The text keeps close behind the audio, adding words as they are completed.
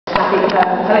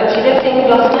Poetry lives in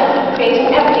Gloucester, creating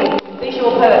everything from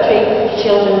visual poetry to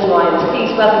children's rhymes.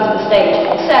 Please welcome to the stage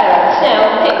Sarah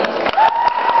Snell-Pym.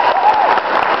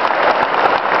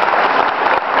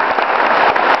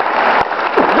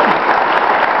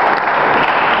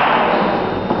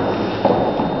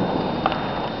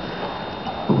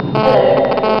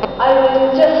 I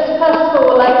would just first of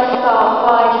all like to start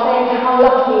by saying how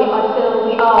lucky I feel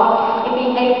we are in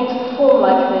being able to perform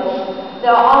like this. There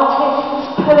are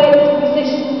artists, poets,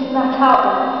 musicians and that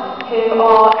out there who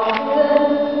are in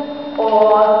prison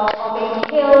or are being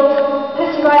killed.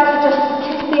 Pussy rights are just the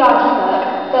tip of the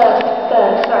iceberg.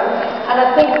 And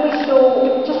I think we should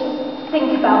all just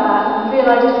think about that and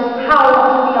realise just how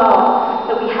lucky we are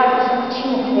that we have this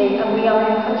opportunity and we are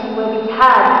in a country where we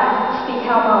can speak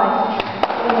our minds.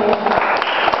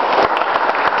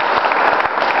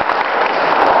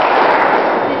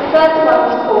 This first one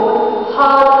is called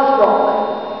Hard as Rock.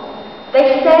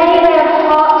 They say they are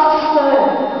hearts of stone,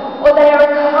 or they are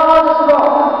as hard as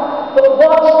rock, but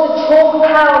watch the chalk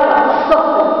powder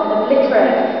soften and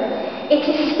obliterate. It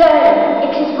is stone,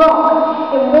 it is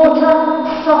rock, in water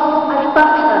soft as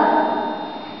butter.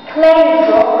 Clay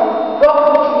is rock, rock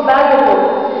that is valuable.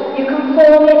 You can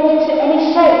form it to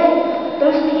any shape.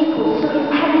 Those people, so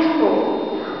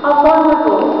impenetrable, are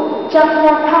vulnerable, just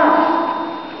like us.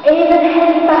 Even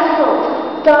heavy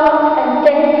basalt, dark and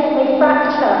dense, may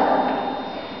fracture.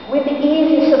 With the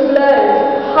easiest of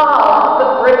blows, hard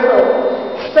but brittle,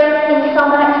 strength in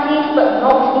some axes but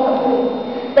not in all.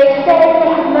 They say they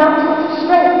have mountains of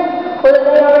strength, or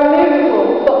that they are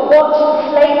immovable, but watch the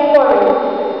slave quarries,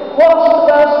 watch the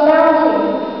Welsh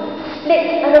mountains,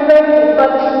 split and eroded by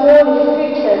the smallest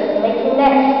creatures making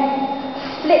nests.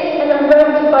 Split and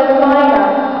eroded by the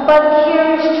miner, by the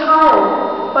curious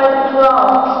child, by the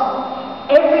plant.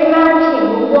 Every mountain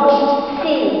will wash to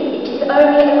sea, it is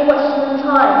only a question of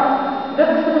time.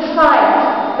 Look for the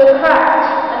signs, the cracks,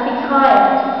 and be kind.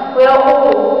 We are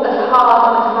all as hard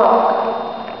as rock.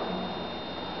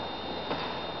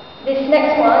 This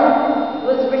next one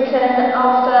was written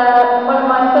after one of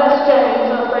my first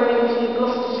journeys on the road to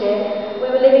Gloucestershire.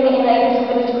 We were living in a little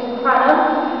village called Cranham,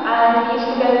 and we used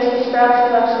to go to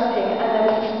Snell-Pym shopping, and there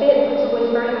was this bit that was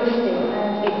always very misty,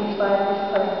 and it inspired this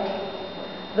poem.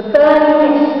 The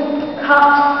burning mist,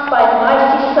 cut by the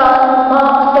mighty sun,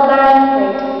 marks the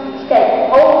landscape,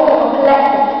 old and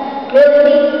pleasant,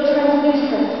 milky,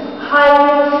 translucent,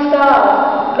 hiding the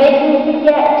stars, making me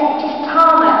forget it is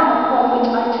tarmac upon which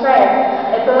I tread,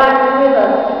 a black river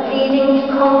leading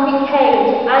to concrete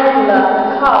caves, angular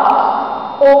and carved.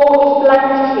 All is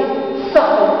blanketed,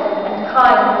 softened, and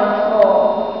kind once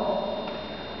more.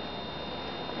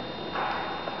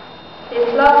 This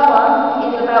last one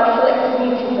is about selective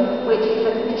mutism, which is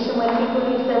a condition where people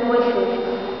lose their voices.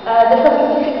 There's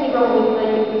nothing particularly wrong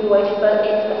with the voice, but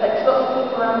it affects lots of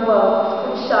people around the world.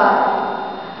 It's called shy.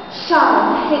 Shy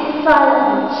sits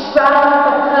silently, shrouded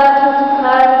by curtains of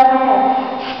curly hair,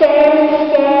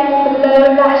 staring scared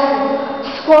below lashes,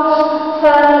 squashed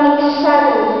firmly into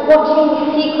shadows,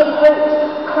 watching secret hopes,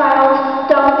 crowds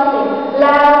dancing,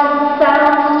 loud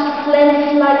sounds such as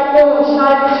lenses like horns,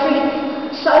 shy retreats,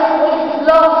 shy voices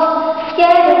lost,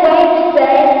 scared away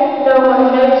today, no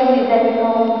one notices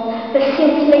anymore. The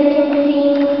scintillating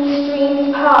scene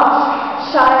streams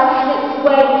past, shy slips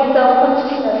away in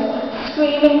self-consciousness,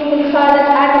 screaming in silent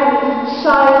agony,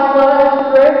 shy's words are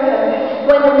broken.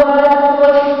 When the words the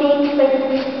voice speaks, they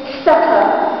stutter,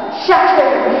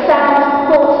 shattering the sounds of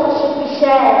thoughts that should be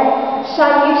shared.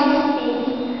 Shy used to speak,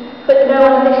 but no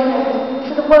one listened,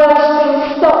 so the word stream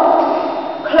stopped,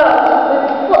 clogged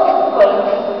with what's the point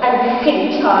and silly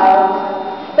child.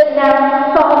 But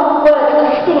now soft words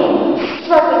are singing,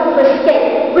 struggling for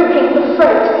escape, ripping the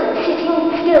throat, sitting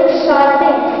still, shy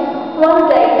thinks. One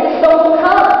day the song will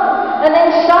come, and then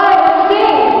shy will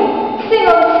sing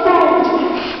on stage,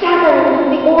 staggering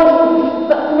the audience.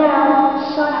 But now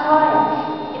shy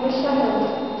hides in the shadows,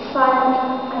 silent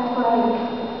and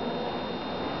brave.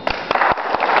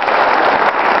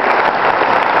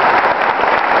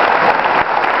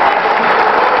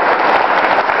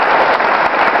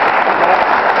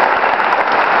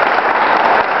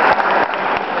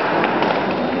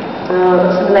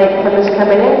 Some latecomers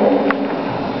coming in.